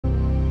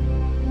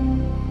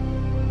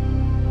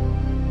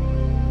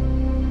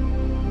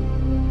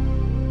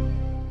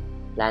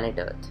planet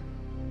Earth.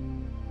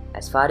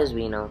 As far as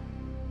we know,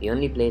 the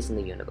only place in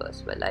the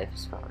universe where life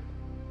is found.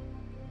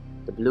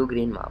 The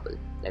blue-green marble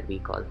that we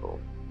call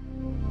home.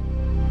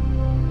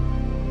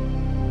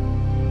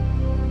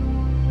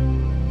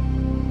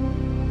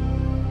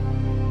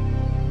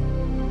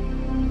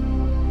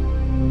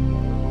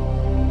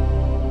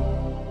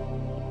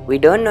 We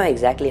don't know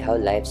exactly how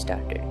life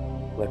started,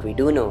 but we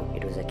do know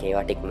it was a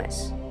chaotic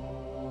mess.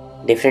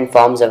 Different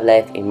forms of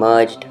life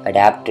emerged,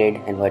 adapted,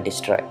 and were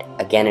destroyed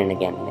again and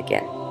again and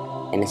again,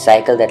 in a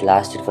cycle that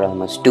lasted for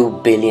almost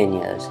 2 billion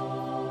years.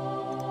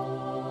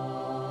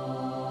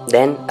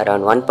 Then,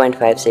 around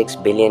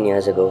 1.56 billion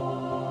years ago,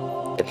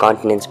 the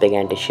continents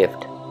began to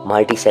shift,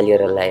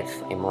 multicellular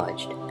life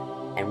emerged,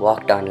 and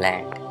walked on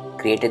land,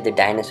 created the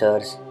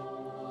dinosaurs,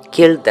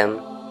 killed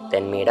them,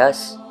 then made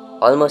us,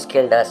 almost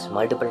killed us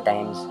multiple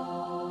times,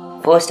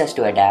 forced us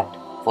to adapt,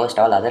 forced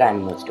all other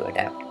animals to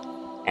adapt,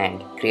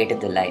 and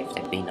created the life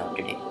that we know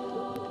today.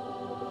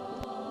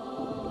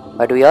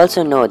 But we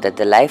also know that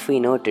the life we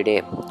know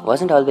today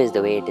wasn't always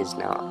the way it is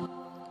now.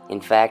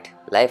 In fact,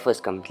 life was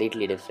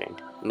completely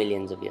different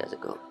millions of years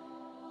ago.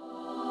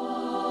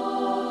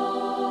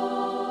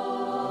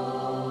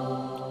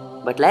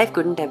 But life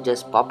couldn't have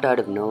just popped out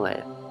of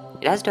nowhere.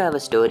 It has to have a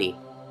story,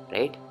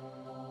 right?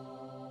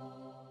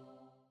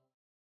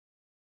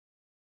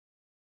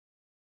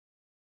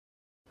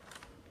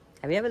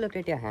 Have you ever looked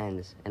at your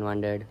hands and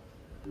wondered,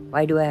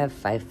 why do I have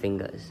 5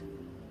 fingers?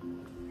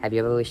 Have you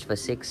ever wished for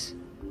 6?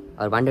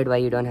 Or wondered why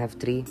you don't have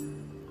 3?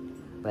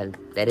 Well,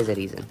 there is a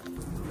reason.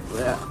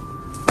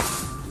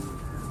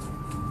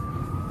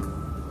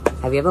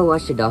 Have you ever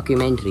watched a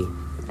documentary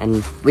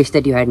and wished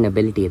that you had an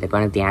ability that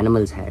one of the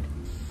animals had?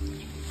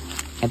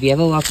 Have you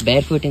ever walked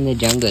barefoot in the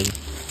jungle,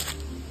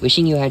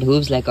 wishing you had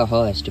hooves like a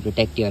horse to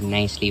protect your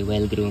nicely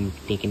well-groomed,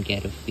 taken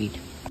care of feet?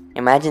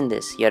 Imagine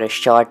this, you're a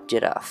short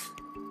giraffe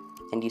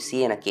and you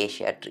see an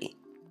acacia tree.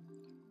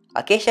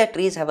 Acacia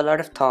trees have a lot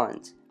of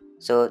thorns,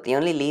 so the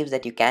only leaves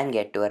that you can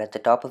get to are at the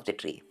top of the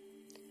tree.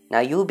 Now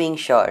you being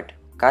short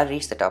can't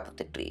reach the top of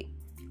the tree,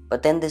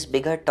 but then this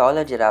bigger,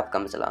 taller giraffe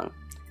comes along,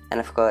 and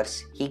of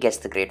course he gets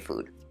the great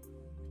food.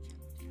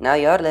 Now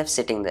you're left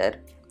sitting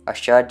there, a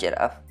short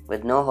giraffe,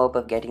 with no hope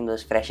of getting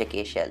those fresh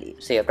acacia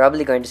leaves, so you're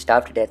probably going to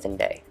starve to death and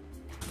die.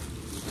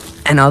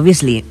 And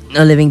obviously,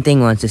 no living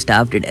thing wants to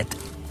starve to death.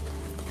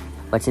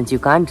 But since you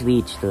can't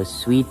reach those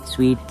sweet,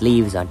 sweet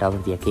leaves on top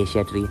of the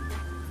acacia tree,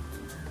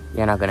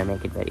 you're not gonna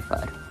make it very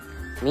far.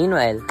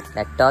 Meanwhile,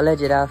 that taller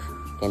giraffe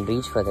can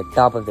reach for the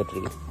top of the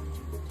tree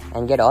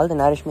and get all the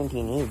nourishment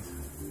he needs.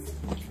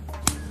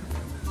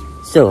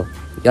 So,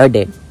 you're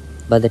dead.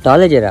 But the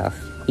taller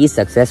giraffe, he's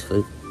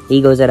successful.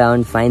 He goes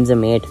around, finds a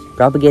mate,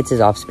 propagates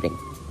his offspring.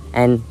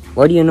 And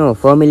what do you know,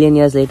 4 million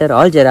years later,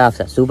 all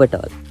giraffes are super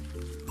tall.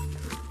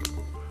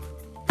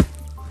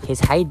 His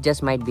height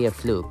just might be a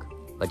fluke,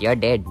 but you're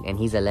dead and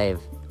he's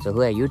alive. So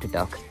who are you to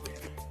talk?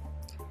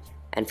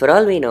 And for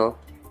all we know,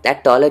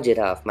 that taller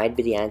giraffe might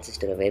be the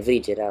ancestor of every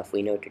giraffe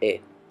we know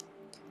today.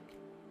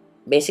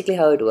 Basically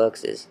how it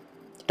works is,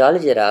 the taller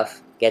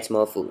giraffe gets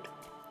more food.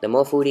 The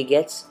more food he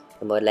gets,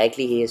 the more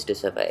likely he is to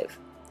survive.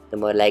 The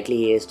more likely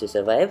he is to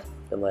survive,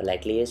 the more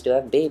likely he is to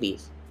have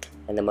babies.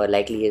 And the more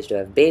likely he is to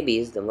have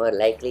babies, the more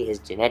likely his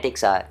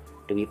genetics are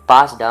to be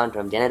passed down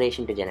from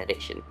generation to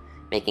generation,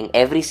 making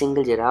every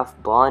single giraffe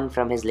born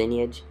from his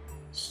lineage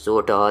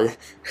so tall.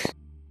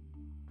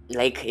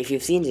 Like, if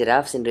you've seen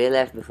giraffes in real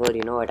life before,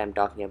 you know what I'm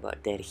talking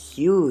about. They're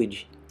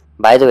huge.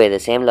 By the way,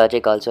 the same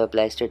logic also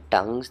applies to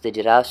tongues. The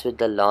giraffes with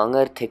the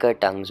longer, thicker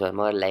tongues were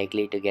more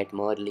likely to get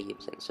more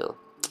leaves, and so,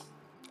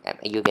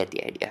 you get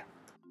the idea.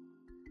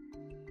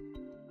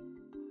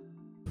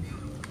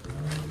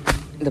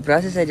 The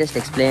process I just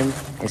explained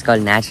is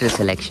called natural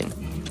selection.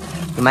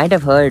 You might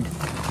have heard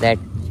that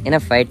in a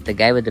fight, the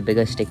guy with the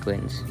bigger stick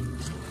wins.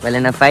 Well,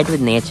 in a fight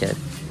with nature,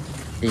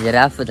 the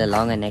giraffe with the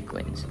longer neck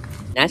wins.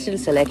 Natural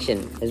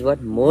selection is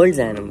what molds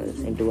animals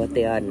into what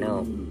they are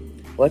now.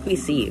 What we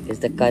see is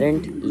the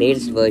current,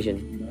 latest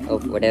version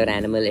of whatever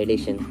animal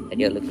edition that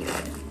you're looking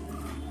at.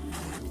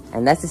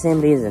 And that's the same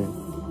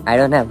reason I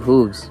don't have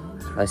hooves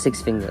or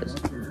 6 fingers,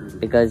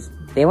 because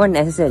they weren't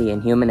necessary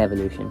in human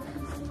evolution.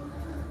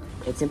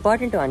 It's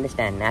important to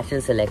understand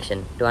natural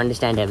selection to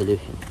understand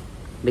evolution,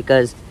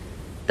 because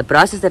the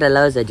process that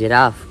allows a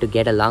giraffe to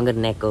get a longer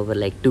neck over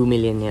like 2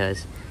 million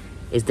years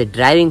is the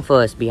driving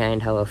force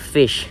behind how a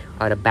fish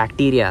or a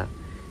bacteria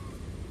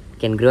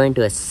can grow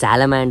into a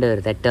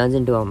salamander that turns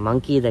into a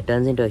monkey that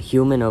turns into a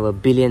human over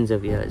billions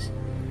of years.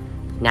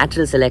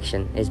 Natural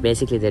selection is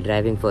basically the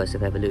driving force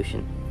of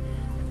evolution.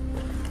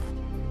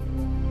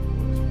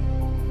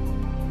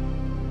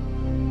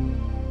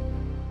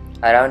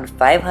 Around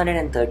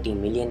 530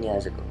 million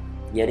years ago,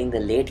 during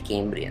the late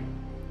Cambrian,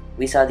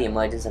 we saw the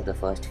emergence of the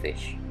first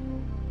fish.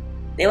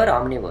 They were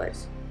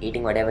omnivores,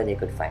 eating whatever they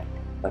could find,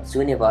 but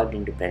soon evolved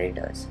into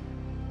predators.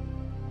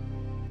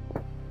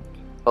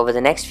 Over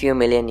the next few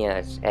million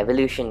years,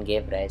 evolution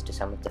gave rise to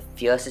some of the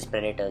fiercest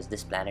predators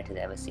this planet has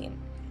ever seen,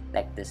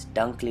 like this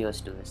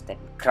Dunkleosteus that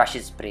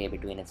crushes prey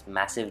between its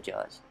massive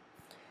jaws.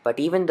 But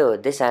even though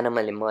this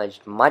animal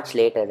emerged much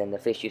later than the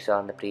fish you saw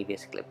in the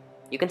previous clip,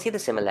 you can see the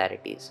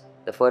similarities.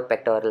 The four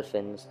pectoral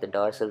fins, the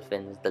dorsal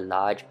fins, the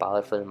large,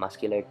 powerful,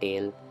 muscular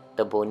tail,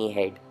 the bony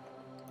head.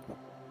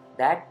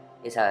 That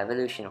is how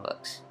evolution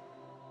works.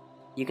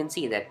 You can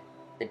see that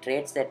the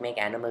traits that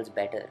make animals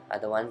better are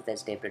the ones that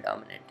stay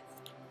predominant.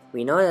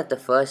 We know that the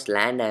first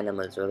land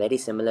animals were very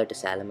similar to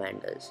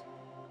salamanders.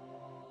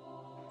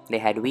 They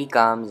had weak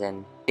arms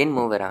and didn't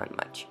move around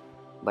much,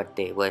 but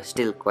they were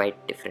still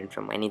quite different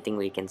from anything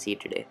we can see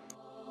today.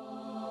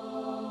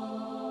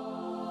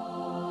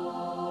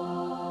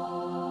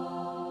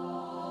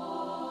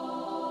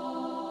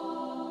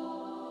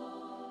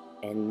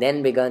 And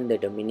then began the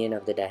dominion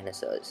of the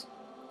dinosaurs.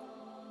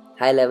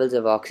 High levels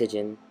of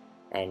oxygen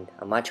and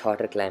a much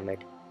hotter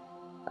climate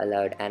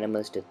allowed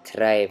animals to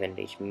thrive and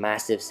reach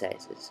massive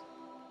sizes.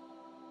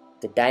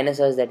 The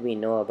dinosaurs that we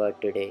know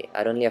about today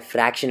are only a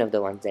fraction of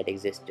the ones that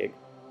existed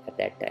at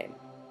that time.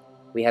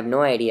 We have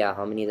no idea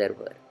how many there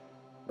were,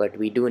 but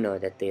we do know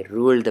that they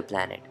ruled the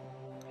planet.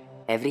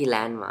 Every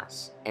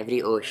landmass,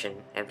 every ocean,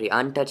 every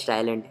untouched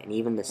island, and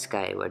even the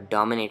sky were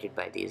dominated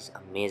by these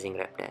amazing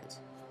reptiles.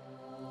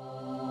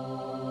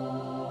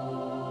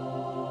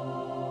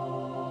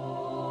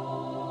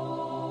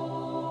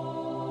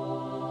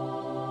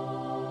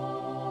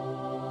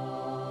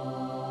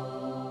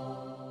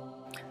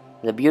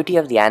 The beauty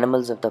of the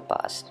animals of the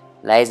past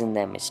lies in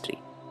their mystery.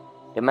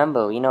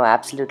 Remember, we know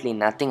absolutely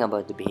nothing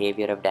about the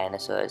behavior of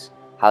dinosaurs,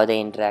 how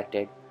they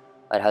interacted,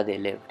 or how they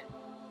lived.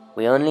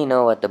 We only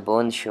know what the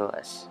bones show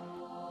us.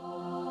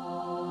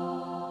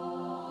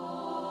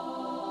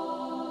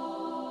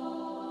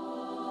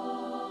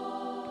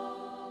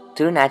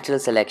 Through natural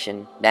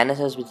selection,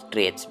 dinosaurs with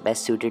traits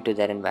best suited to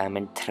their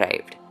environment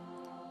thrived.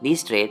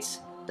 These traits,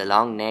 the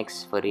long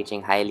necks for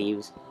reaching high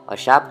leaves or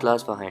sharp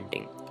claws for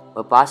hunting,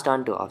 were passed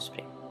on to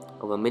offspring.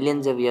 Over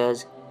millions of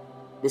years,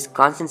 this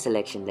constant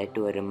selection led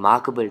to a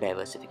remarkable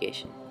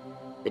diversification.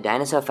 The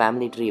dinosaur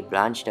family tree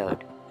branched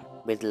out,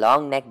 with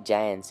long-necked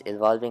giants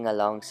evolving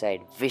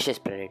alongside vicious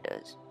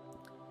predators,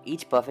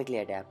 each perfectly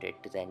adapted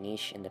to their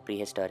niche in the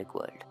prehistoric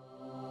world.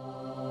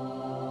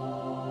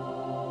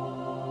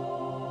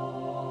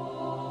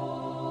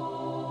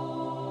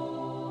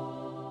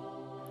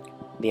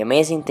 The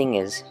amazing thing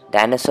is,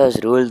 dinosaurs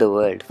ruled the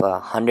world for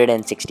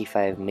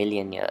 165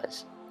 million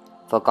years.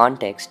 For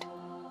context,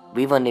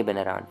 we've only been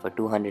around for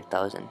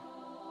 200,000.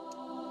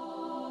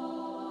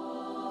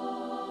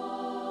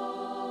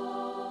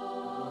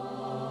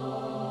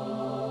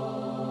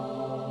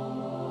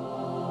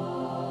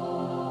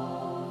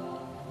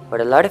 What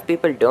a lot of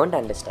people don't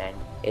understand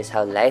is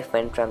how life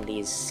went from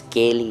these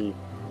scaly,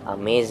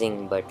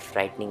 amazing but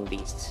frightening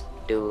beasts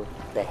to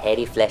the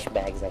hairy flesh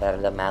bags that are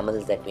the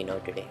mammals that we know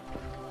today.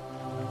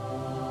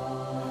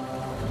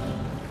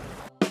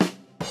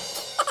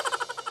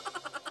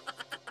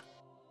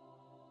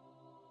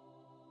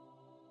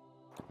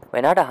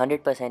 We're not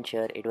 100%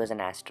 sure it was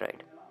an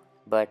asteroid,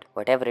 but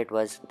whatever it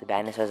was, the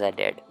dinosaurs are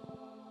dead.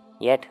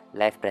 Yet,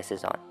 life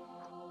presses on.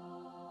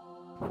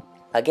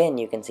 Again,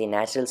 you can see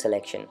natural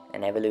selection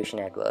and evolution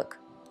at work.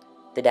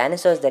 The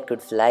dinosaurs that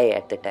could fly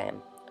at the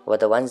time were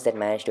the ones that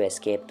managed to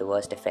escape the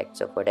worst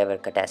effects of whatever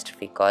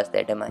catastrophe caused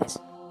their demise.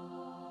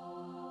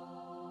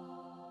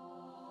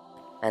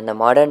 And the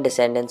modern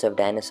descendants of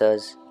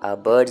dinosaurs are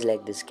birds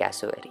like this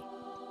cassowary.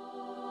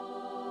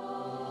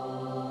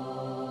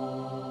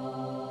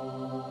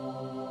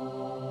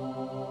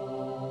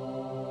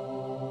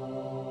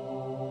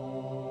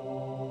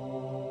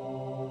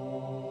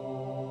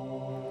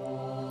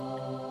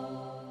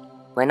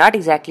 We're not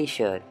exactly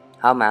sure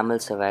how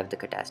mammals survived the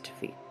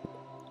catastrophe,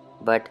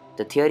 but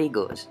the theory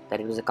goes that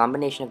it was a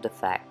combination of the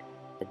fact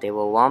that they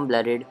were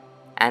warm-blooded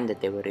and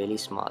that they were really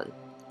small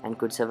and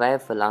could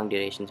survive for long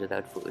durations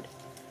without food.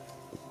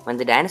 When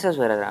the dinosaurs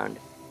were around,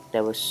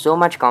 there was so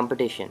much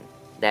competition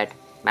that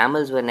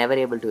mammals were never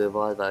able to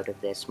evolve out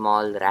of their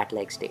small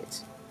rat-like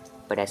states.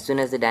 But as soon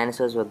as the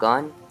dinosaurs were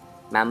gone,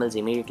 mammals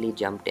immediately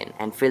jumped in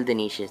and filled the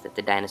niches that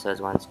the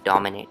dinosaurs once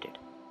dominated.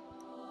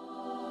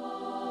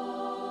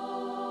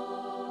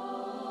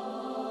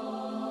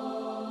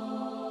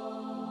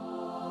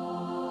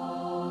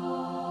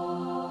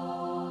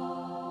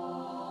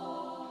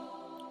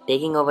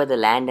 Taking over the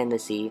land and the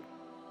sea,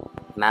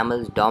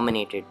 mammals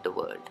dominated the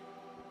world.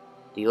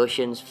 The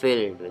oceans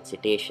filled with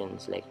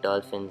cetaceans like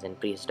dolphins and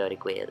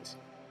prehistoric whales,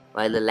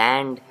 while the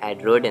land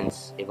had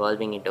rodents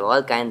evolving into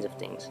all kinds of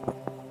things.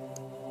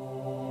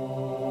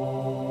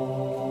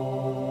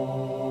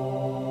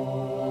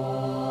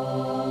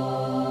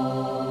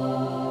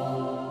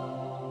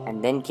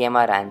 And then came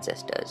our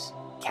ancestors,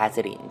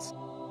 Catharines.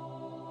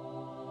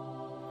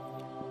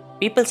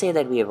 People say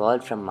that we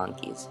evolved from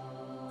monkeys,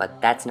 but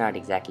that's not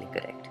exactly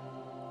correct.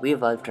 We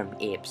evolved from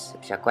apes,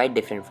 which are quite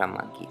different from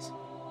monkeys.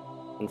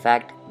 In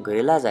fact,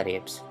 gorillas are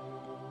apes.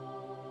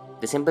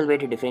 The simple way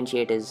to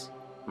differentiate is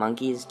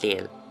monkeys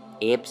tail,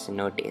 apes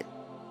no tail.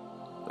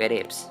 We're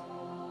apes.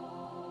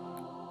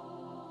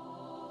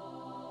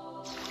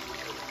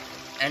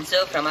 And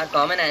so, from our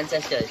common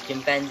ancestors,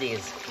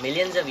 chimpanzees,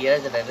 millions of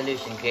years of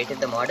evolution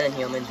created the modern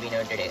humans we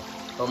know today,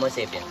 Homo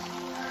sapiens.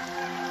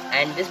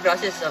 And this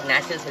process of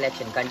natural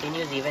selection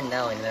continues even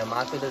now in a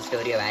remarkable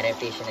story of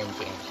adaptation and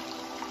change.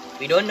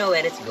 We don't know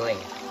where it's going,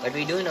 but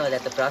we do know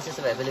that the process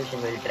of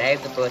evolution will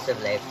drive the course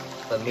of life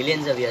for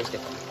millions of years to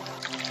come.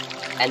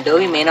 And though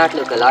we may not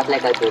look a lot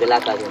like our gorilla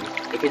cousins,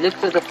 if you look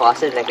through the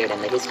fossil record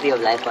and the history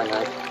of life on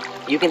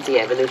Earth, you can see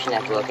evolution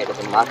at work at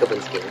a remarkable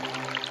scale.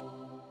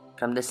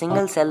 From the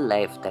single-cell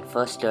life that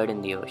first stirred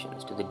in the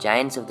oceans to the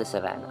giants of the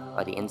savanna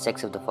or the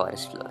insects of the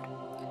forest floor,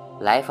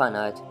 life on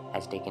Earth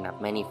has taken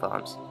up many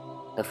forms,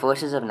 the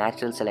forces of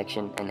natural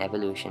selection and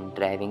evolution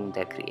driving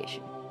their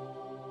creation.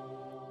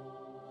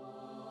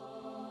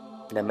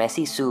 The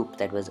messy soup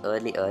that was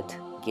early Earth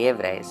gave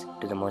rise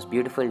to the most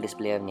beautiful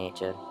display of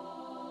nature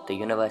the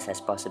universe has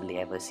possibly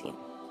ever seen.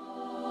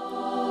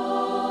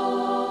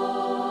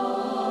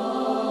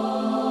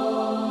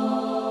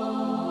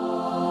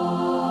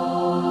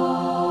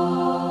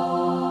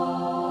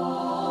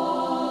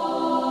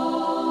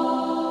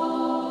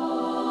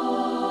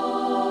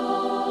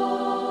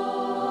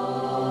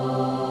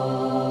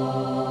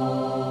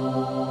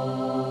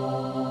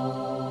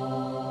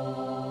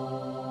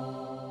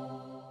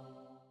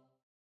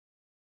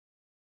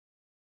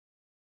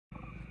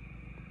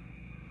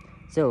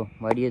 So,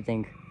 what do you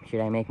think?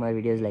 Should I make more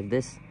videos like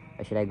this,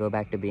 or should I go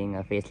back to being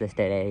a faceless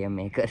terrarium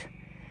maker?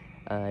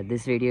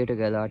 This video took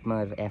a lot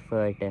more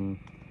effort and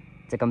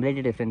it's a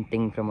completely different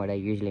thing from what I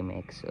usually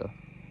make, so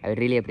I would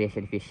really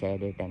appreciate if you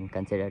shared it and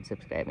considered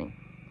subscribing.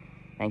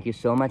 Thank you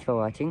so much for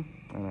watching,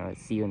 and I'll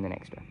see you in the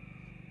next one.